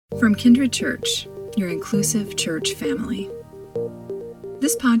From Kindred Church, your inclusive church family.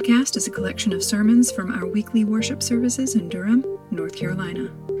 This podcast is a collection of sermons from our weekly worship services in Durham, North Carolina.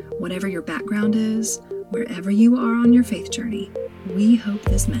 Whatever your background is, wherever you are on your faith journey, we hope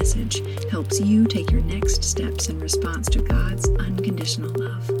this message helps you take your next steps in response to God's unconditional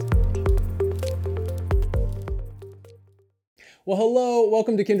love. Well, hello,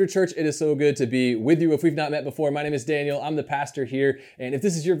 welcome to Kindred Church. It is so good to be with you. If we've not met before, my name is Daniel. I'm the pastor here. And if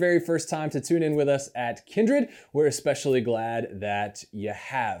this is your very first time to tune in with us at Kindred, we're especially glad that you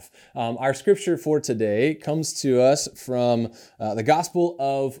have. Our scripture for today comes to us from the Gospel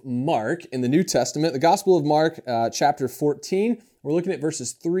of Mark in the New Testament, the Gospel of Mark, chapter 14. We're looking at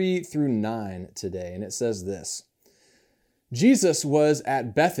verses 3 through 9 today, and it says this. Jesus was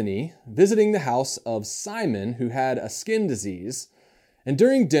at Bethany, visiting the house of Simon, who had a skin disease. And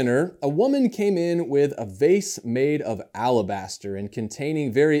during dinner, a woman came in with a vase made of alabaster and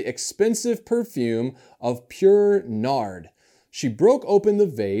containing very expensive perfume of pure nard. She broke open the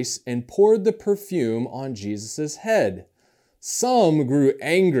vase and poured the perfume on Jesus' head. Some grew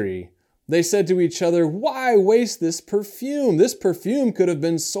angry. They said to each other, "Why waste this perfume? This perfume could have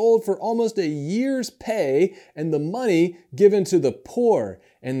been sold for almost a year's pay and the money given to the poor."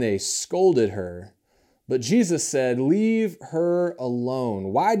 And they scolded her. But Jesus said, "Leave her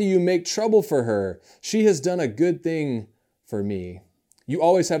alone. Why do you make trouble for her? She has done a good thing for me. You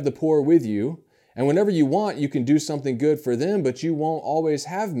always have the poor with you, and whenever you want, you can do something good for them, but you won't always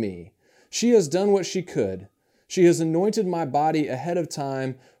have me. She has done what she could. She has anointed my body ahead of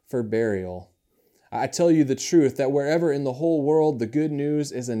time for burial. I tell you the truth that wherever in the whole world the good news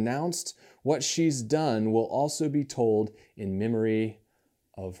is announced, what she's done will also be told in memory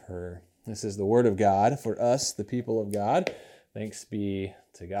of her." This is the word of God for us, the people of God. Thanks be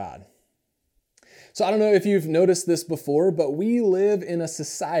to God. So I don't know if you've noticed this before, but we live in a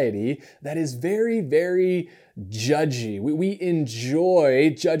society that is very, very judgy. We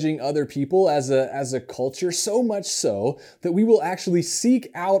enjoy judging other people as a culture, so much so that we will actually seek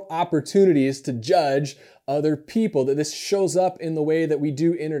out opportunities to judge other people, that this shows up in the way that we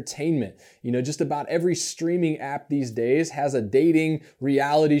do entertainment. You know, just about every streaming app these days has a dating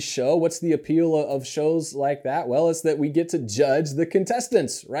reality show. What's the appeal of shows like that? Well, it's that we get to judge the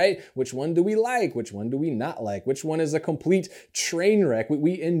contestants, right? Which one do we like? Which one do we not like? Which one is a complete train wreck?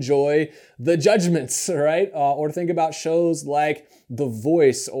 We enjoy the judgments, right? Or think about shows like The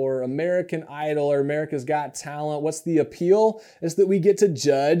Voice or American Idol or America's Got Talent. What's the appeal? Is that we get to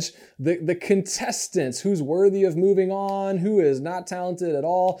judge the contestants, who's worthy of moving on, who is not talented at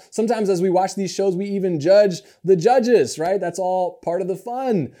all. Sometimes as we watch these shows, we even judge the judges, right? That's all part of the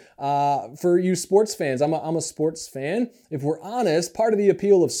fun. For you sports fans, I'm a sports fan. If we're honest, part of the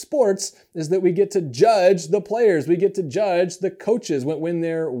appeal of sports is that we get to judge the players. We get to judge the coaches. When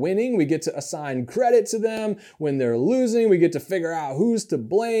they're winning, we get to assign credit to them. When they're losing, we get to figure out who's to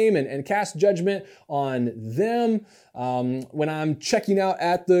blame and cast judgment on them. When I'm checking out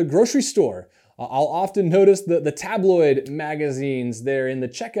at the grocery store, I'll often notice the tabloid magazines there in the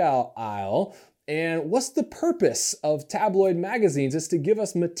checkout aisle. And what's the purpose of tabloid magazines? Is to give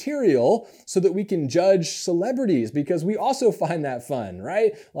us material so that we can judge celebrities, because we also find that fun,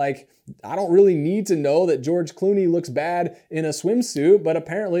 right? Like, I don't really need to know that George Clooney looks bad in a swimsuit, but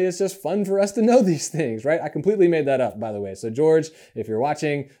apparently it's just fun for us to know these things, right? I completely made that up, by the way. So George, if you're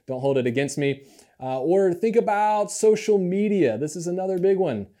watching, don't hold it against me. Or think about social media. This is another big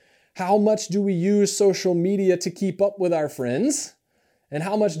one. How much do we use social media to keep up with our friends? And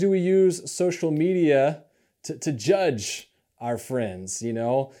how much do we use social media to judge our friends? You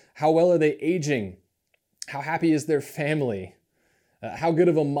know, how well are they aging? How happy is their family? How good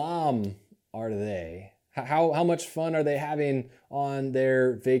of a mom are they? How much fun are they having on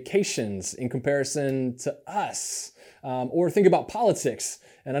their vacations in comparison to us? Or think about politics.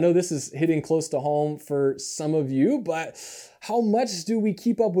 And I know this is hitting close to home for some of you, but how much do we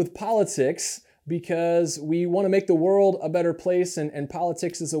keep up with politics because we want to make the world a better place, and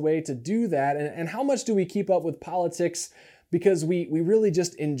politics is a way to do that? And how much do we keep up with politics because we really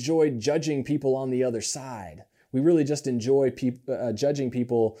just enjoy judging people on the other side? We really just enjoy judging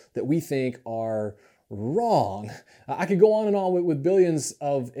people that we think are wrong. I could go on and on with billions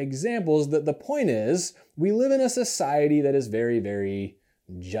of examples. The point is, we live in a society that is very, very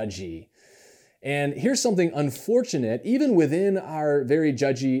judgy. And here's something unfortunate, even within our very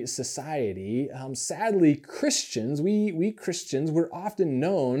judgy society, sadly, Christians, we Christians, we're often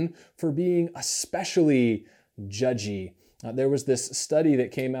known for being especially judgy. There was this study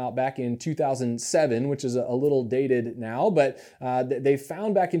that came out back in 2007, which is a little dated now, but they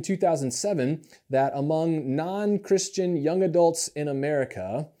found back in 2007 that among non-Christian young adults in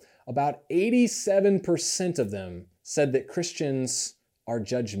America, about 87% of them said that Christians are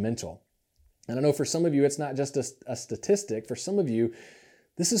judgmental. And I know for some of you, it's not just a statistic. For some of you,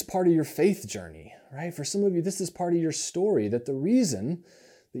 this is part of your faith journey, right? For some of you, this is part of your story, that the reason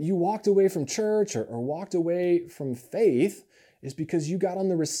that you walked away from church or walked away from faith is because you got on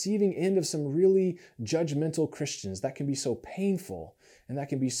the receiving end of some really judgmental Christians. That can be so painful and that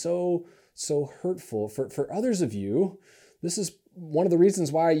can be so hurtful. For others of you, this is one of the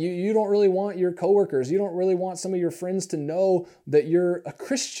reasons why you don't really want your coworkers, you don't really want some of your friends to know that you're a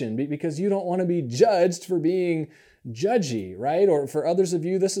Christian because you don't want to be judged for being judgy, right? Or for others of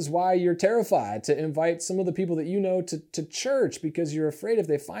you, this is why you're terrified to invite some of the people that you know to church because you're afraid if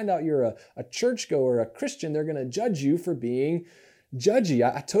they find out you're a churchgoer, a Christian, they're going to judge you for being judgy.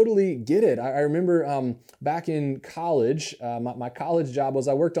 I totally get it. I remember back in college, my college job was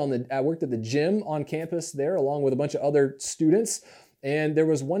I worked at the gym on campus there along with a bunch of other students. And there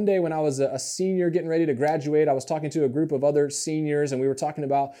was one day when I was a senior getting ready to graduate, I was talking to a group of other seniors and we were talking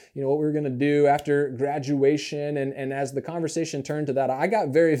about, what we were going to do after graduation. And as the conversation turned to that, I got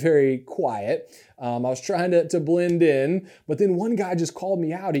very, very quiet. I was trying to blend in, but then one guy just called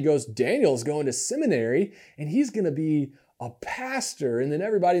me out. He goes, "Daniel's going to seminary and he's going to be a pastor." And then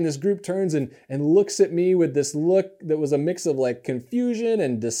everybody in this group turns and looks at me with this look that was a mix of like confusion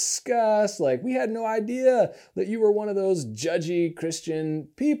and disgust. Like, we had no idea that you were one of those judgy Christian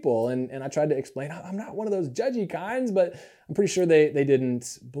people. And I tried to explain, I'm not one of those judgy kinds, but I'm pretty sure they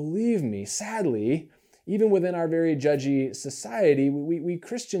didn't believe me. Sadly, even within our very judgy society, we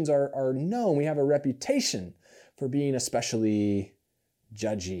Christians are known, we have a reputation for being especially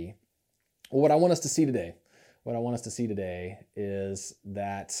judgy. Well, what I want us to see today is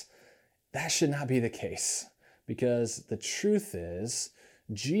that should not be the case, because the truth is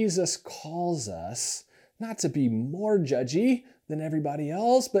Jesus calls us not to be more judgy than everybody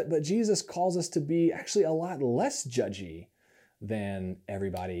else, but Jesus calls us to be actually a lot less judgy than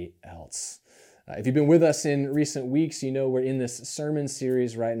everybody else. If you've been with us in recent weeks, you know we're in this sermon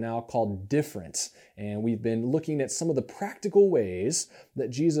series right now called Different. And we've been looking at some of the practical ways that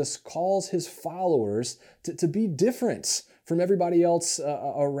Jesus calls his followers to be different from everybody else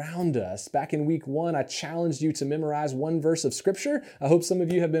around us. Back in week 1, I challenged you to memorize one verse of scripture. I hope some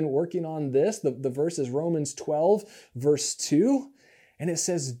of you have been working on this. The verse is Romans 12, verse 2. And it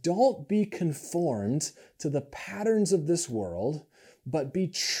says, "Don't be conformed to the patterns of this world, but be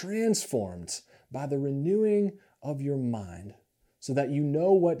transformed by the renewing of your mind, so that you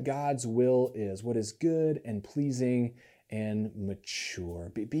know what God's will is, what is good and pleasing and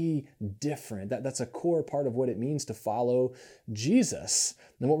mature." Be different. That's a core part of what it means to follow Jesus.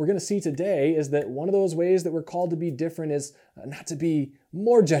 And what we're going to see today is that one of those ways that we're called to be different is not to be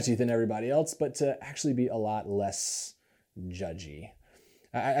more judgy than everybody else, but to actually be a lot less judgy.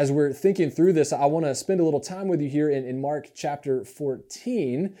 As we're thinking through this, I want to spend a little time with you here in Mark chapter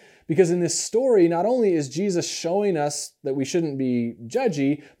 14, because in this story, not only is Jesus showing us that we shouldn't be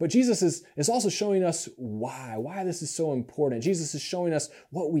judgy, but Jesus is also showing us why this is so important. Jesus is showing us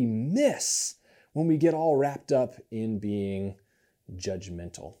what we miss when we get all wrapped up in being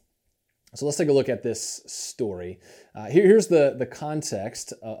judgmental. So let's take a look at this story. Here's the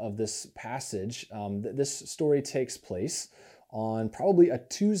context of this passage. This story takes place on probably a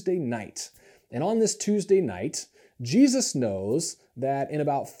Tuesday night. And on this Tuesday night, Jesus knows that in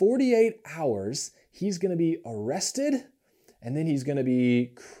about 48 hours, he's going to be arrested and then he's going to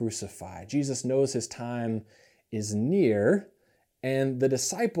be crucified. Jesus knows his time is near. And the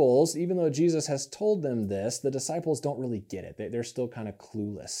disciples, even though Jesus has told them this, the disciples don't really get it. They're still kind of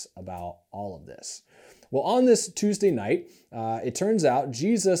clueless about all of this. Well, on this Tuesday night, it turns out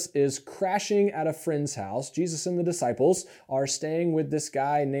Jesus is crashing at a friend's house. Jesus and the disciples are staying with this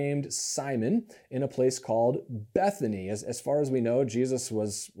guy named Simon in a place called Bethany. As far as we know, Jesus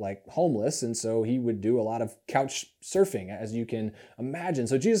was like homeless, and so he would do a lot of couch surfing, as you can imagine.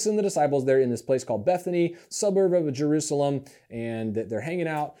 So Jesus and the disciples, they're in this place called Bethany, suburb of Jerusalem, and they're hanging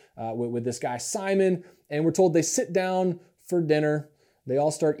out with this guy Simon, and we're told they sit down for dinner. They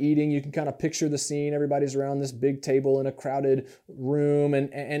all start eating. You can kind of picture the scene. Everybody's around this big table in a crowded room.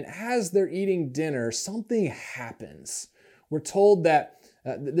 And as they're eating dinner, something happens. We're told that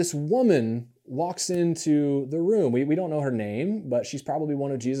this woman walks into the room. We don't know her name, but she's probably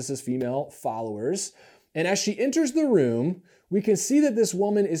one of Jesus's female followers. And as she enters the room, we can see that this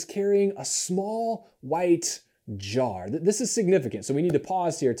woman is carrying a small white jar. This is significant. So we need to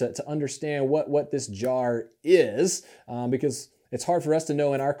pause here to understand what this jar is, because it's hard for us to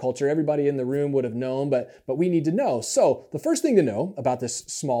know in our culture. Everybody in the room would have known, but we need to know. So the first thing to know about this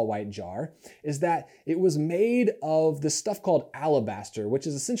small white jar is that it was made of this stuff called alabaster, which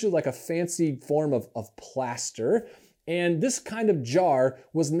is essentially like a fancy form of plaster. And this kind of jar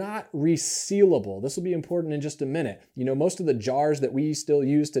was not resealable. This will be important in just a minute. You know, most of the jars that we still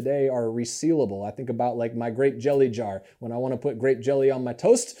use today are resealable. I think about like my grape jelly jar. When I want to put grape jelly on my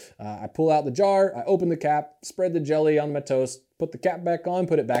toast, I pull out the jar, I open the cap, spread the jelly on my toast, put the cap back on,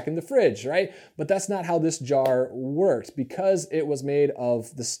 put it back in the fridge, right? But that's not how this jar worked. Because it was made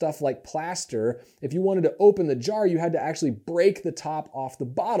of the stuff like plaster, if you wanted to open the jar, you had to actually break the top off the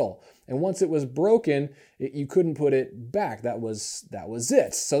bottle. And once it was broken, you couldn't put it back. That was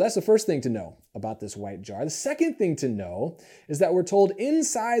it. So that's the first thing to know about this white jar. The second thing to know is that we're told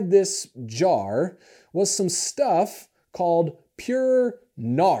inside this jar was some stuff called pure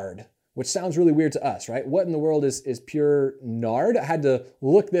nard, which sounds really weird to us, right? What in the world is pure nard? I had to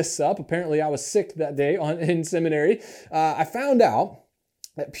look this up. Apparently I was sick that day in seminary. I found out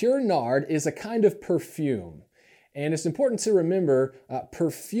that pure nard is a kind of perfume. And it's important to remember,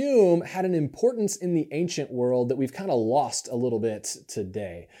 perfume had an importance in the ancient world that we've kind of lost a little bit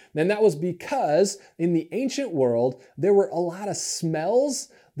today. And that was because in the ancient world, there were a lot of smells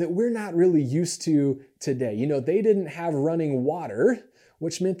that we're not really used to today. You know, they didn't have running water,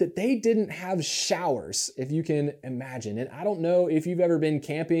 which meant that they didn't have showers, if you can imagine. And I don't know if you've ever been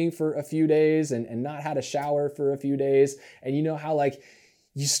camping for a few days and not had a shower for a few days, and you know how like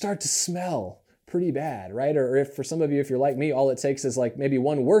you start to smell pretty bad, right? Or if for some of you, if you're like me, all it takes is like maybe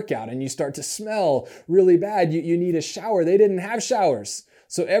one workout and you start to smell really bad. You need a shower. They didn't have showers.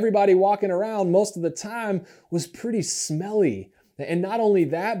 So everybody walking around most of the time was pretty smelly. And not only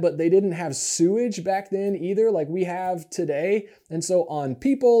that, but they didn't have sewage back then either, like we have today. And so on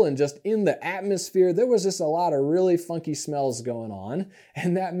people and just in the atmosphere, there was just a lot of really funky smells going on.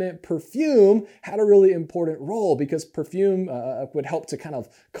 And that meant perfume had a really important role because perfume would help to kind of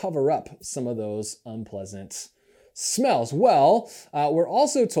cover up some of those unpleasant smells. Well, we're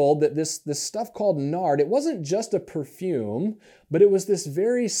also told that this stuff called nard, it wasn't just a perfume, but it was this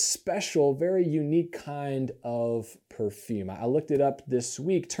very special, very unique kind of perfume. I looked it up this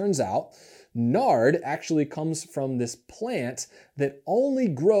week. Turns out nard actually comes from this plant that only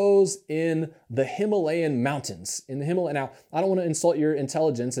grows in the Himalayan mountains. In the Himalaya. Now, I don't want to insult your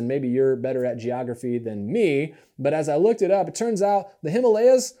intelligence, and maybe you're better at geography than me, but as I looked it up, it turns out the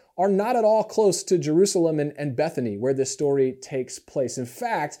Himalayas are not at all close to Jerusalem and Bethany, where this story takes place. In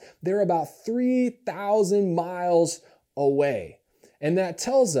fact, they're about 3,000 miles away. And that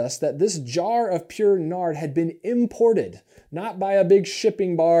tells us that this jar of pure nard had been imported, not by a big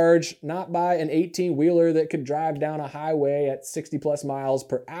shipping barge, not by an 18-wheeler that could drive down a highway at 60 plus miles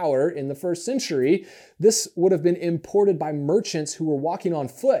per hour in the first century. This would have been imported by merchants who were walking on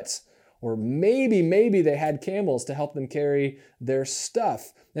foot. Or maybe they had camels to help them carry their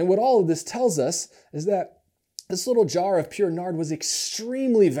stuff. And what all of this tells us is that this little jar of pure nard was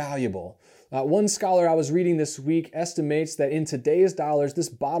extremely valuable. One scholar I was reading this week estimates that in today's dollars, this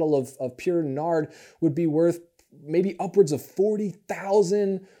bottle of pure nard would be worth maybe upwards of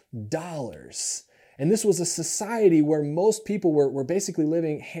 $40,000. And this was a society where most people were basically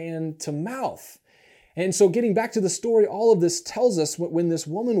living hand to mouth. And so getting back to the story, all of this tells us when this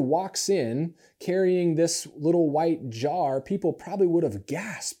woman walks in carrying this little white jar, people probably would have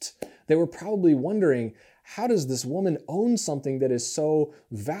gasped. They were probably wondering, how does this woman own something that is so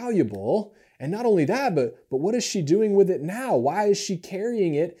valuable? And not only that, but what is she doing with it now? Why is she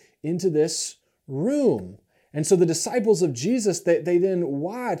carrying it into this room? And so the disciples of Jesus, they then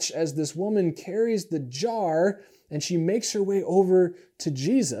watch as this woman carries the jar and she makes her way over to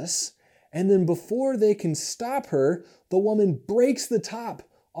Jesus. And then before they can stop her, the woman breaks the top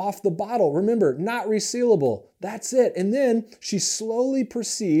off the bottle. Remember, not resealable. That's it. And then she slowly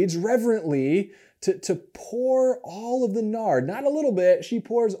proceeds reverently to pour all of the nard, not a little bit, she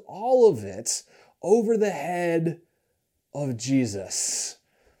pours all of it over the head of Jesus.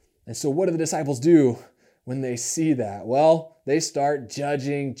 And so what do the disciples do when they see that? Well, they start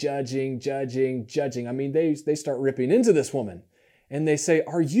judging. I mean, they start ripping into this woman. And they say,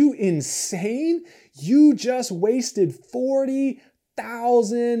 are you insane? You just wasted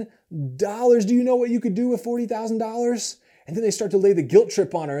 $40,000. Do you know what you could do with $40,000? And then they start to lay the guilt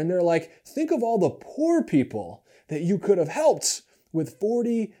trip on her. And they're like, think of all the poor people that you could have helped with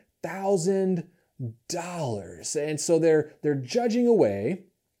 $40,000. And so they're judging away.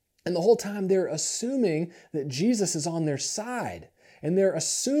 And the whole time they're assuming that Jesus is on their side. And they're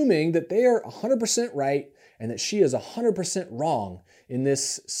assuming that they are 100% right and that she is 100% wrong in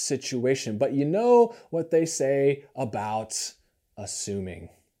this situation. But you know what they say about assuming.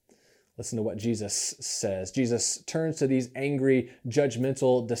 Listen to what Jesus says. Jesus turns to these angry,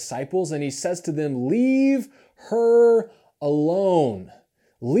 judgmental disciples and he says to them, "Leave her alone.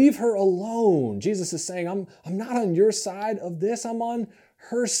 Leave her alone." Jesus is saying, I'm not on your side of this. I'm on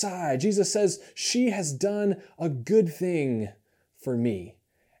her side. Jesus says, she has done a good thing for me.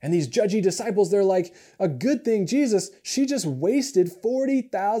 And these judgy disciples, they're like, a good thing, Jesus? She just wasted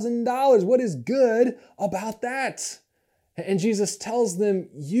 $40,000. What is good about that? And Jesus tells them,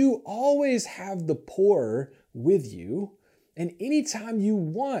 you always have the poor with you, and anytime you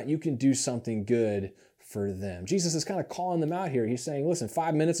want, you can do something good for them. Jesus is kind of calling them out here. He's saying, listen,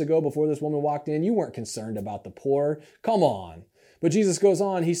 5 minutes ago before this woman walked in, you weren't concerned about the poor. Come on. But Jesus goes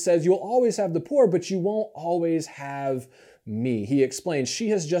on, he says, you'll always have the poor, but you won't always have me. He explains, she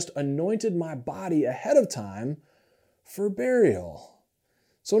has just anointed my body ahead of time for burial.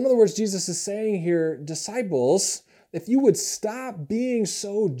 So in other words, Jesus is saying here, disciples, if you would stop being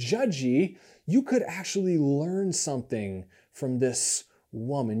so judgy, you could actually learn something from this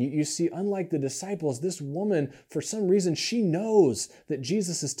woman. You see, unlike the disciples, this woman, for some reason, she knows that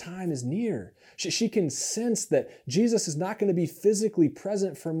Jesus' time is near. She can sense that Jesus is not going to be physically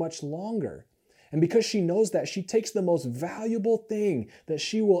present for much longer. And because she knows that, she takes the most valuable thing that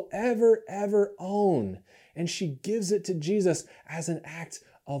she will ever own, and she gives it to Jesus as an act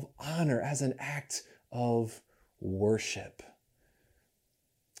of honor, as an act of worship.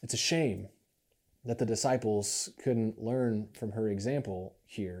 It's a shame that the disciples couldn't learn from her example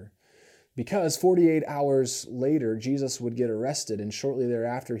here, because 48 hours later, Jesus would get arrested, and shortly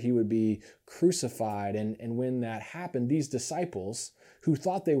thereafter, he would be crucified. And when that happened, these disciples, who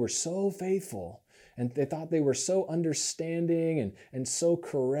thought they were so faithful, and they thought they were so understanding and so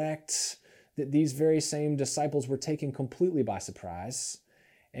correct, that these very same disciples were taken completely by surprise.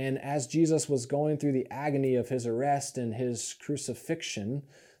 And as Jesus was going through the agony of his arrest and his crucifixion,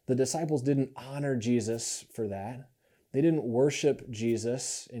 the disciples didn't honor Jesus for that. They didn't worship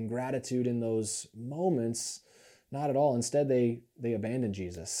Jesus in gratitude in those moments, not at all. Instead, they abandoned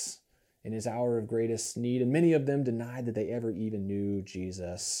Jesus in his hour of greatest need, and many of them denied that they ever even knew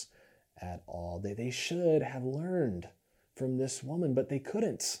Jesus at all. They should have learned from this woman, but they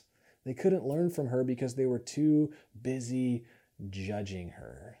couldn't. They couldn't learn from her because they were too busy judging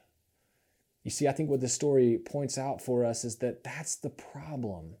her. You see, I think what this story points out for us is that that's the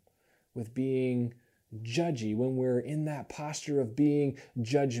problem with being judgy. When we're in that posture of being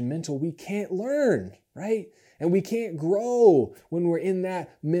judgmental, we can't learn, right? And we can't grow when we're in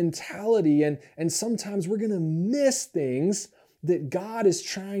that mentality. And sometimes we're going to miss things that God is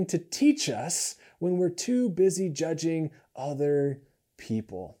trying to teach us when we're too busy judging other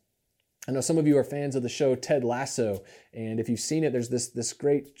people. I know some of you are fans of the show Ted Lasso, and if you've seen it, there's this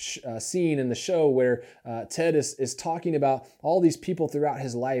great scene in the show where Ted is talking about all these people throughout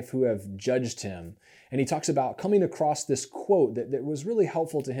his life who have judged him. And he talks about coming across this quote that was really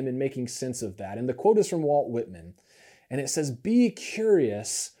helpful to him in making sense of that. And the quote is from Walt Whitman, and it says, "Be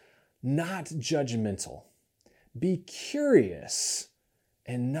curious, not judgmental. Be curious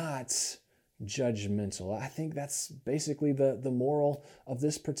and not judgmental." I think that's basically the moral of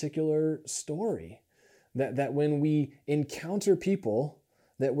this particular story. That when we encounter people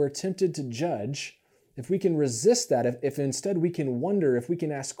that we're tempted to judge, if we can resist that, if instead we can wonder, if we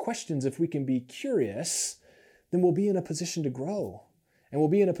can ask questions, if we can be curious, then we'll be in a position to grow, and we'll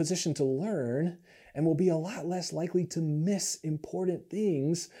be in a position to learn, and we'll be a lot less likely to miss important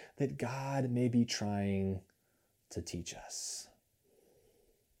things that God may be trying to teach us.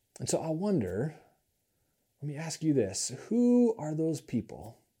 And so I wonder, let me ask you this, who are those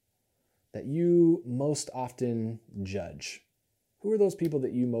people that you most often judge? Who are those people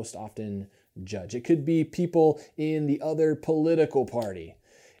that you most often judge? It could be people in the other political party.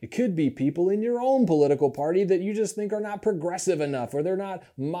 It could be people in your own political party that you just think are not progressive enough, or they're not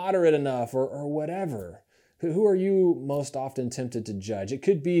moderate enough, or whatever. Who are you most often tempted to judge? It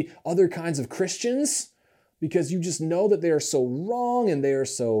could be other kinds of Christians, because you just know that they are so wrong and they are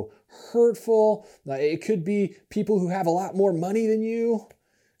so hurtful. It could be people who have a lot more money than you.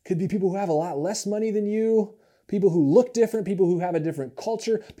 It could be people who have a lot less money than you. People who look different, people who have a different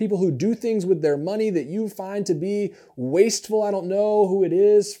culture, people who do things with their money that you find to be wasteful. I don't know who it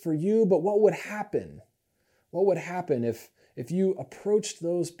is for you, but what would happen? What would happen if you approached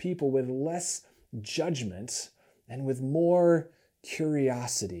those people with less judgment and with more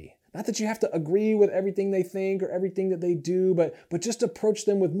curiosity? Not that you have to agree with everything they think or everything that they do, but just approach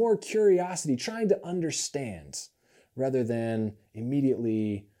them with more curiosity, trying to understand rather than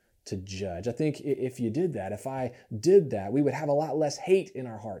immediately to judge. I think if you did that, if I did that, we would have a lot less hate in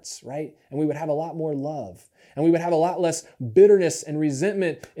our hearts, right? And we would have a lot more love. And we would have a lot less bitterness and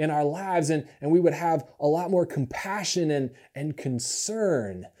resentment in our lives. And we would have a lot more compassion and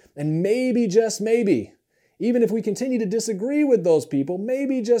concern. And maybe, just maybe, even if we continue to disagree with those people,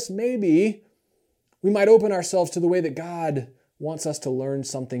 maybe, just maybe, we might open ourselves to the way that God wants us to learn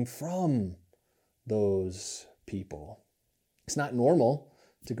something from those people. It's not normal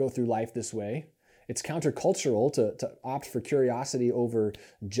to go through life this way. It's countercultural to opt for curiosity over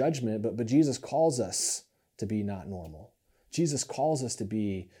judgment, but Jesus calls us to be not normal. Jesus calls us to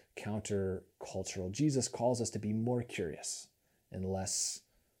be countercultural. Jesus calls us to be more curious and less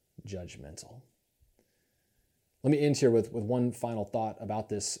judgmental. Let me end here with one final thought about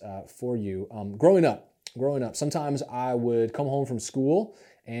this for you. Growing up, sometimes I would come home from school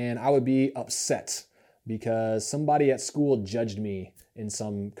and I would be upset because somebody at school judged me in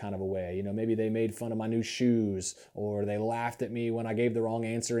some kind of a way. You know, maybe they made fun of my new shoes, or they laughed at me when I gave the wrong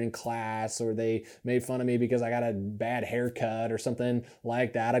answer in class, or they made fun of me because I got a bad haircut or something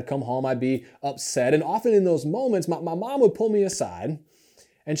like that. I'd come home, I'd be upset. And often in those moments, my mom would pull me aside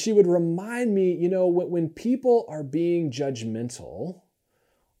and she would remind me, you know, when people are being judgmental,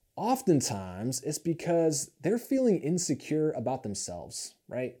 oftentimes it's because they're feeling insecure about themselves,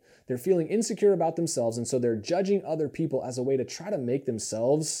 right? They're feeling insecure about themselves, and so they're judging other people as a way to try to make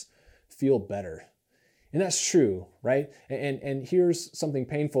themselves feel better. And that's true, right? And here's something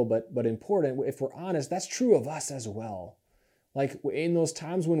painful but important. If we're honest, that's true of us as well. Like in those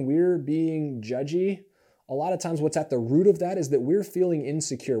times when we're being judgy, a lot of times what's at the root of that is that we're feeling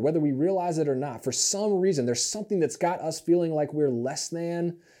insecure, whether we realize it or not. For some reason, there's something that's got us feeling like we're less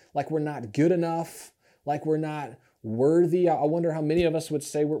than, like we're not good enough, like we're not worthy. I wonder how many of us would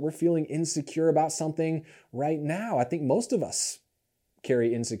say we're feeling insecure about something right now. I think most of us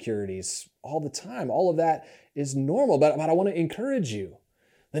carry insecurities all the time. All of that is normal, but I want to encourage you.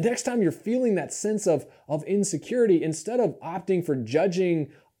 The next time you're feeling that sense of insecurity, instead of opting for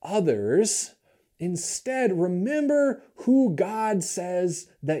judging others, instead remember who God says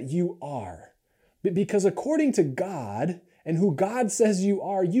that you are. Because according to God, and who God says you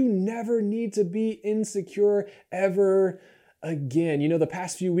are, you never need to be insecure ever again. You know, the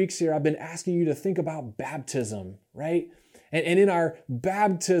past few weeks here, I've been asking you to think about baptism, right? And in our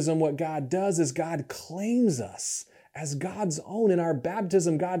baptism, what God does is God claims us as God's own. In our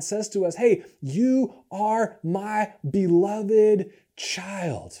baptism, God says to us, hey, you are my beloved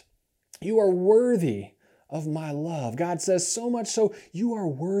child. You are worthy of my love. God says so much so you are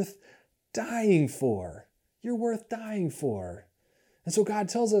worth dying for. You're worth dying for. And so God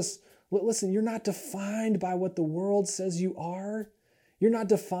tells us, listen, you're not defined by what the world says you are. You're not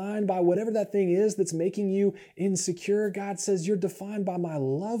defined by whatever that thing is that's making you insecure. God says you're defined by my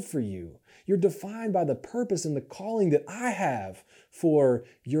love for you. You're defined by the purpose and the calling that I have for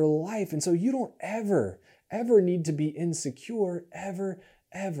your life. And so you don't ever need to be insecure ever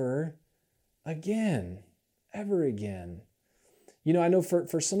again. You know, I know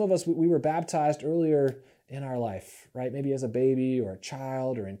for some of us, we were baptized earlier in our life, right? Maybe as a baby or a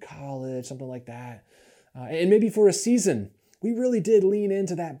child or in college, something like that. And maybe for a season, we really did lean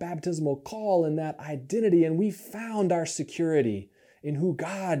into that baptismal call and that identity, and we found our security in who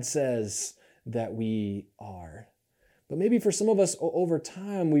God says that we are. But maybe for some of us over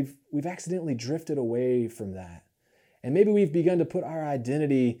time, we've accidentally drifted away from that. And maybe we've begun to put our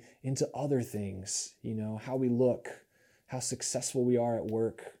identity into other things, you know, how we look, how successful we are at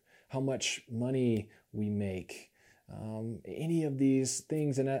work, how much money we make, any of these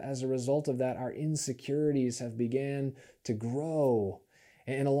things. And as a result of that, our insecurities have began to grow.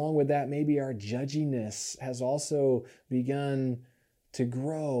 And along with that, maybe our judginess has also begun to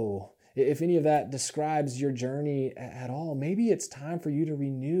grow. If any of that describes your journey at all, maybe it's time for you to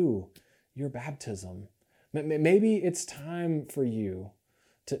renew your baptism. Maybe it's time for you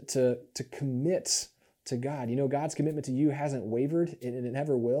to commit to God. You know, God's commitment to you hasn't wavered, and it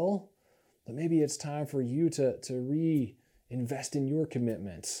never will. But maybe it's time for you to reinvest in your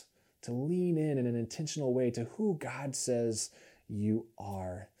commitments, to lean in an intentional way to who God says you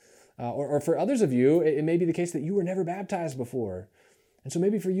are. Or for others of you, it may be the case that you were never baptized before. And so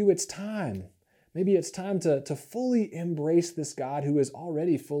maybe for you, it's time. Maybe it's time to fully embrace this God who is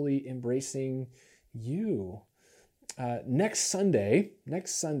already fully embracing you. Next Sunday,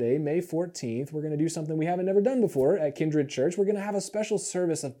 May 14th, we're going to do something we haven't never done before at Kindred Church. We're going to have a special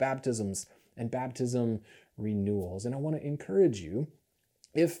service of baptisms and baptism renewals. And I want to encourage you,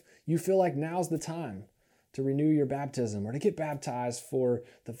 if you feel like now's the time to renew your baptism or to get baptized for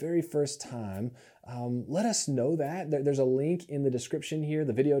the very first time, let us know that. There's a link in the description here,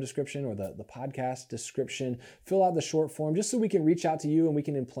 the video description or the podcast description. Fill out the short form just so we can reach out to you and we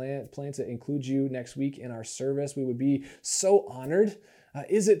can plan to include you next week in our service. We would be so honored.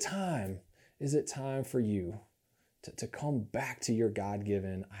 Is it time? Is it time for you to come back to your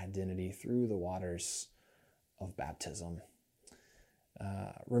God-given identity through the waters of baptism?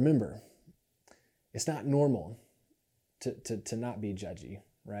 Remember, it's not normal to not be judgy,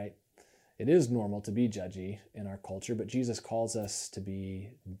 right? It is normal to be judgy in our culture, but Jesus calls us to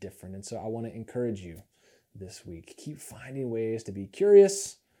be different. And so I want to encourage you this week. Keep finding ways to be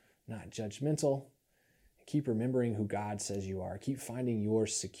curious, not judgmental. Keep remembering who God says you are. Keep finding your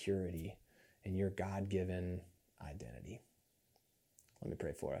security in your God-given identity. Let me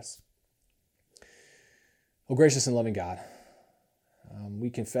pray for us. Oh, gracious and loving God,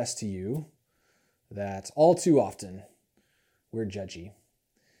 we confess to you that all too often we're judgy.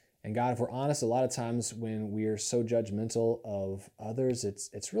 And God, if we're honest, a lot of times when we're so judgmental of others,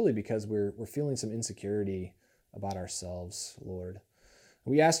 it's really because we're feeling some insecurity about ourselves, Lord.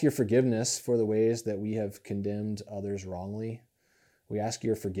 We ask your forgiveness for the ways that we have condemned others wrongly. We ask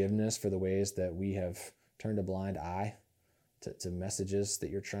your forgiveness for the ways that we have turned a blind eye to messages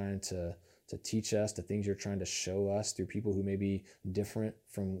that you're trying to teach us, to things you're trying to show us through people who may be different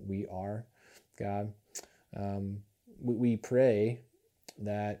from we are. God, we pray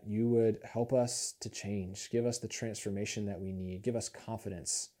that you would help us to change, give us the transformation that we need, give us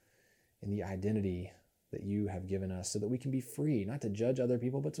confidence in the identity that you have given us so that we can be free, not to judge other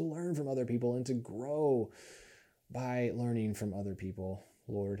people, but to learn from other people and to grow by learning from other people,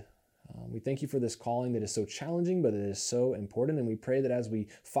 Lord. We thank you for this calling that is so challenging, but it is so important. And we pray that as we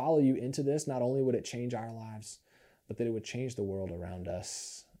follow you into this, not only would it change our lives, but that it would change the world around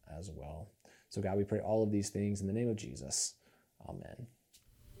us as well. So God, we pray all of these things in the name of Jesus. Amen.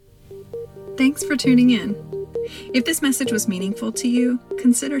 Thanks for tuning in. If this message was meaningful to you,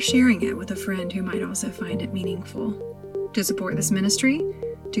 consider sharing it with a friend who might also find it meaningful. To support this ministry,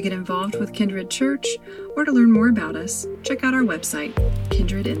 to get involved with Kindred Church, or to learn more about us, check out our website,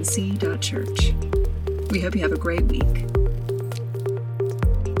 kindrednc.church. We hope you have a great week.